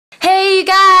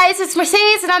guys, it's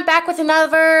Mercedes and I'm back with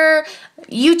another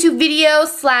YouTube video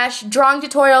 / drawing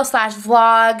tutorial /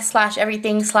 vlog /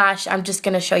 everything / I'm just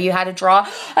going to show you how to draw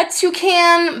a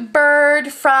toucan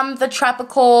bird from the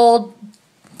tropical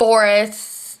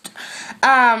forest.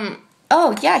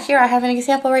 Oh yeah, here I have an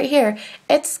example right here.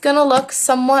 It's going to look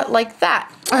somewhat like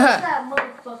that.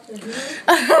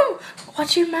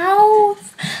 Watch your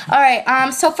mouth.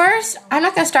 Alright, so first, I'm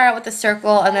not going to start out with a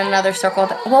circle and then another circle.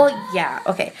 Well, yeah,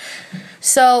 okay.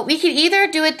 So we could either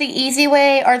do it the easy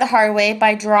way or the hard way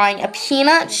by drawing a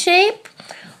peanut shape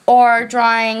or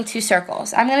drawing 2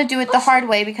 circles. I'm going to do it the hard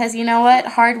way because you know what?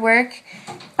 Hard work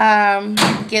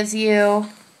gets you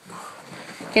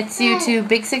to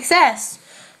big success.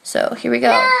 So here we go.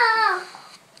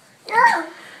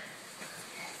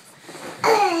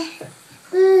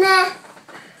 No.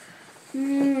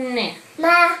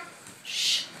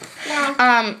 Shh.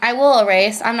 I will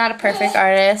erase. I'm not a perfect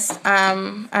artist.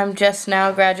 I'm just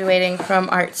now graduating from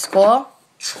art school.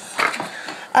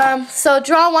 So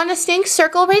draw one distinct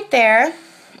circle right there.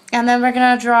 And then we're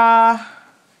going to draw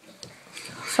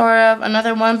sort of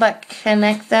another one but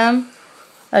connect them.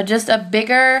 Just a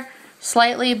bigger,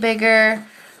 slightly bigger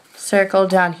circle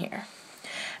down here.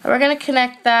 And we're going to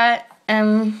connect that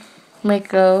and make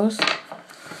those.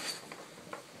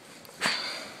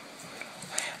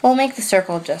 We'll make the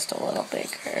circle just a little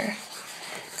bigger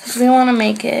because we want to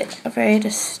make it a very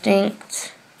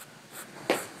distinct.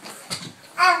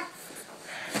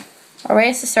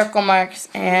 Erase the circle marks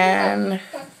and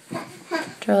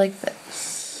draw like this.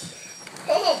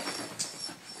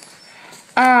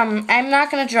 I'm not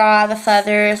going to draw the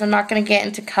feathers. I'm not going to get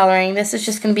into coloring. This is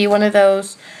just going to be one of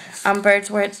those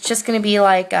birds where it's just going to be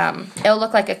like, it'll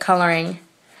look like a coloring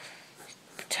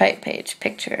type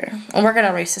picture. And we're going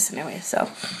to erase this anyway, so.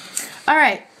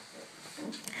 Alright.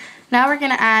 Now we're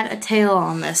going to add a tail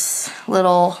on this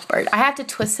little bird. I have to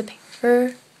twist the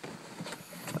paper.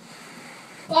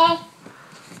 Hold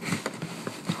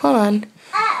on.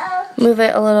 Move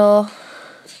it a little.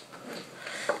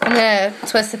 I'm going to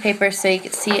twist the paper so you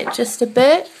can see it just a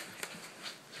bit.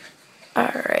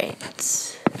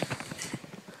 Alright.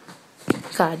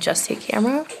 Gotta adjust your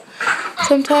camera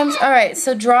sometimes. Alright,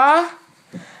 so draw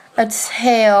a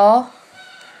tail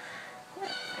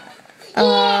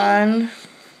on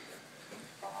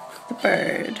the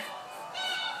bird.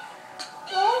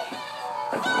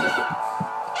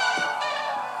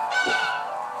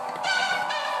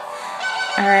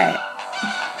 Alright.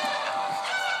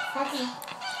 Okay.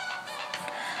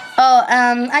 Oh,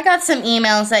 I got some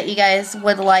emails that you guys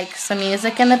would like some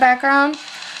music in the background.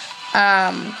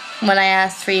 When I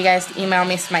asked for you guys to email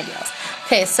me some ideas.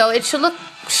 Okay, so it should look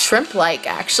shrimp-like,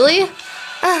 actually.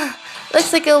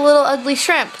 Looks like a little ugly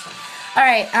shrimp.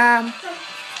 Alright,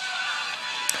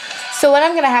 so what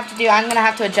I'm going to have to do, I'm going to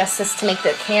have to adjust this to make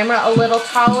the camera a little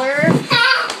taller.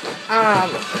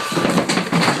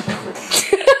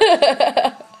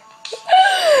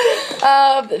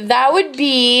 That would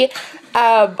be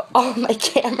all my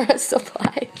camera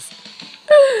supplies.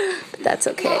 But that's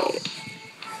okay.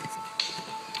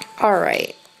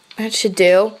 Alright, that should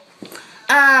do.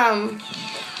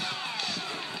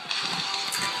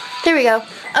 There we go.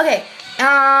 Okay,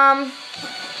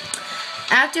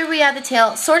 after we add the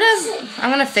tail, sort of,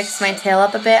 I'm going to fix my tail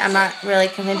up a bit. I'm not really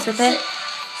convinced with it.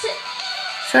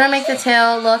 Sort of make the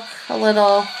tail look a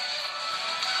little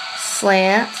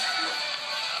slant.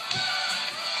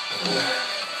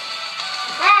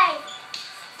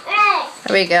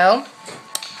 There we go.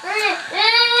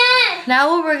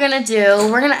 Now what we're going to do,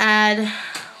 we're going to add,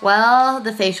 well,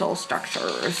 the facial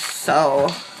structures. So,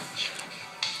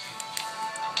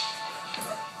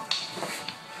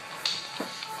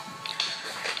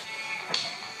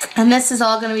 and this is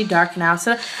all going to be dark now.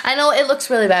 So I know it looks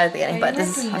really bad at the beginning, but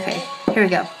this is, okay, here we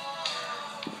go.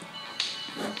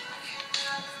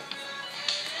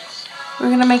 We're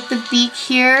going to make the beak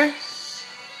here.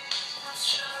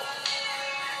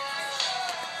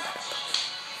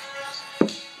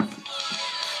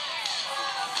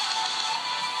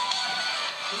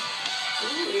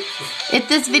 If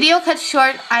this video cuts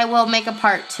short, I will make a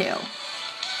part 2.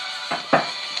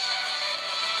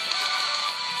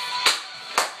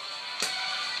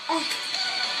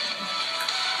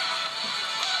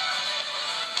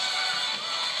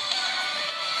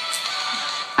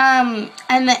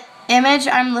 And the image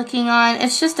I'm looking on,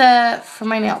 it's just for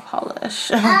my nail polish.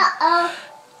 Uh-oh.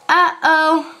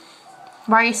 Uh-oh.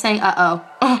 Why are you saying uh-oh?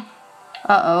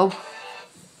 Uh-oh.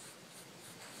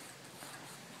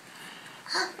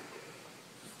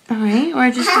 Alright,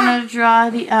 we're just going to draw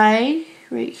the eye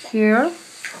right here.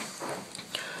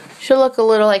 Should look a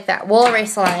little like that. We'll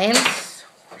erase lines.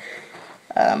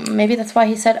 Maybe that's why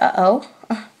he said uh-oh.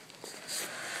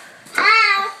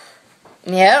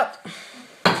 Yep.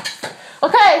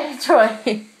 Okay,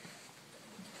 Troy.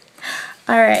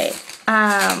 Alright.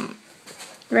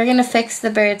 We're gonna fix the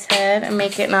bird's head and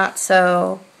make it not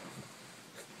so...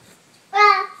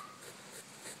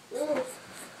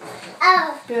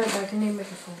 Good, I can even make a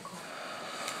phone call.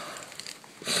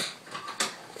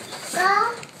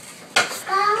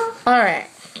 Alright.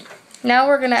 Now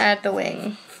we're gonna add the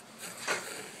wing.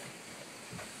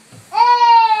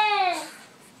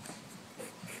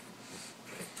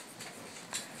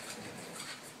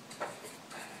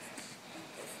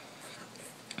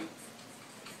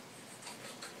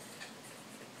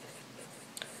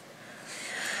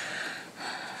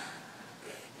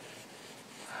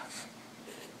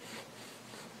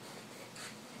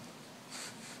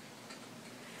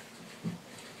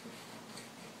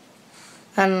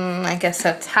 And I guess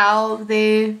that's how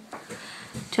they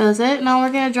chose it. Now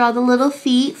we're going to draw the little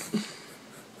feet.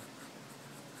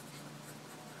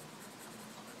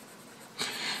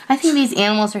 I think these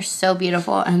animals are so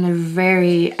beautiful, and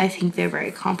I think they're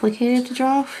very complicated to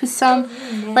draw. Some,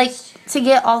 like, to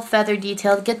get all feather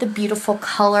detail, to get the beautiful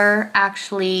color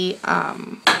actually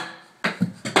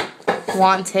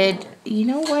wanted, you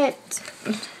know what?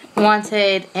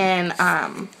 Wanted and,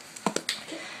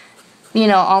 you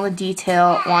know, all the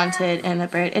detail wanted in the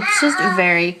bird. It's just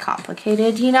very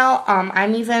complicated, you know.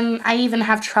 I even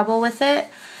have trouble with it.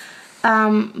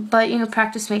 But, you know,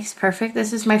 practice makes perfect.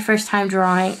 This is my first time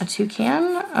drawing a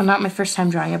toucan. Not my first time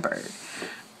drawing a bird.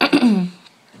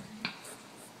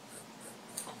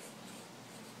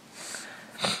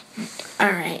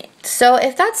 Alright. So,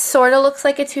 if that sort of looks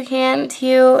like a toucan to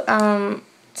you,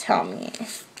 tell me.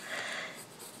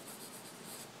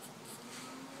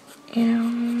 You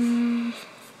know,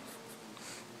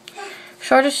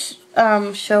 sort of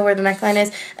show where the neckline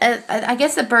is. I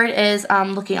guess the bird is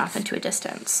looking off into a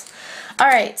distance.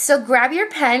 Alright, so grab your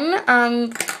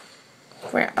pen.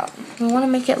 We want to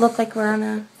make it look like we're on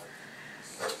a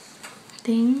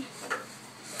thing.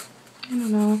 I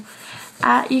don't know.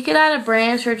 You could add a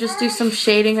branch or just do some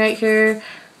shading right here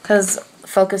because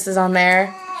focus is on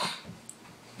there.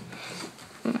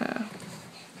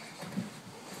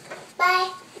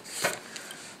 Bye.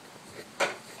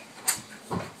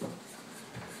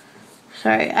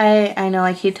 Sorry, I know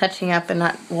I keep touching up and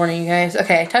not warning you guys.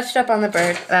 Okay, I touched up on the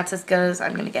bird. That's as good as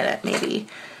I'm going to get it, maybe.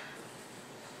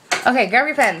 Okay, grab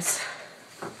your pens.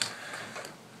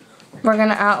 We're going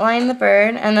to outline the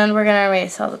bird, and then we're going to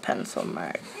erase all the pencil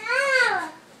marks.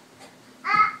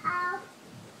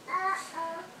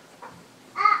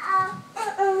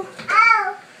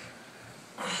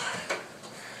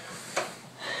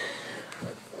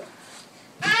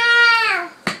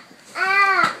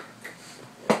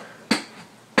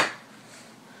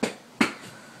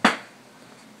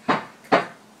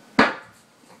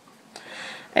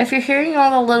 If you're hearing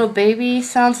all the little baby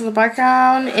sounds in the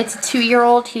background, it's a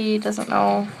 2-year-old. He doesn't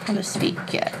know how to speak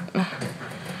yet.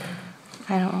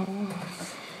 I don't know.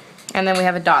 And then we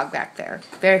have a dog back there.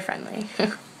 Very friendly.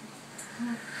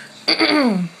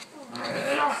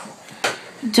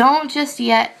 Don't just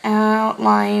yet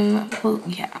outline. Oh,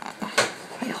 yeah.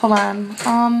 Wait, hold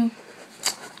on.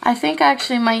 I think I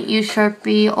actually might use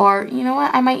Sharpie, or you know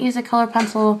what? I might use a color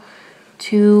pencil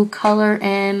to color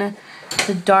in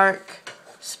the dark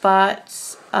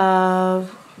spots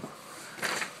of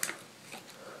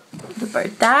the bird.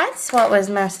 That's what was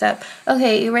messed up.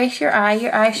 Okay, erase your eye.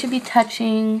 Your eye should be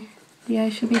touching. The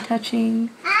eye should be touching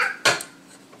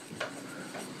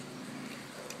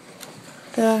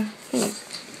the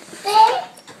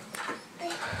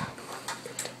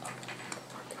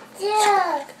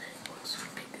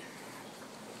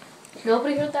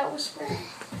Nobody heard that whisper?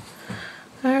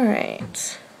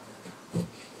 Alright.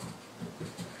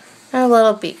 A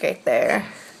little beak right there.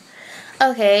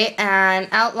 Okay, and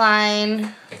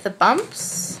outline the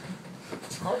bumps.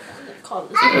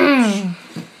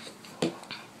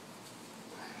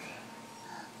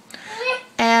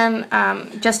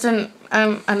 And just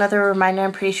another reminder,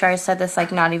 I'm pretty sure I said this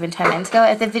like not even 10 minutes ago.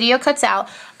 If the video cuts out,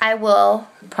 I will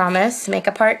promise to make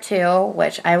a part 2,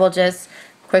 which I will just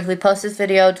quickly post this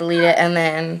video, delete it, and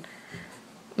then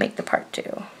make the part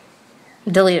 2.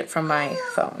 Delete it from my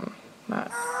phone,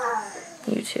 not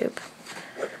YouTube.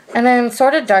 And then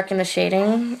sort of darken the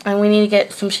shading. And we need to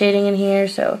get some shading in here,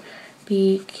 so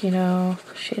beak, you know,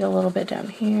 shade a little bit down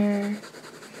here.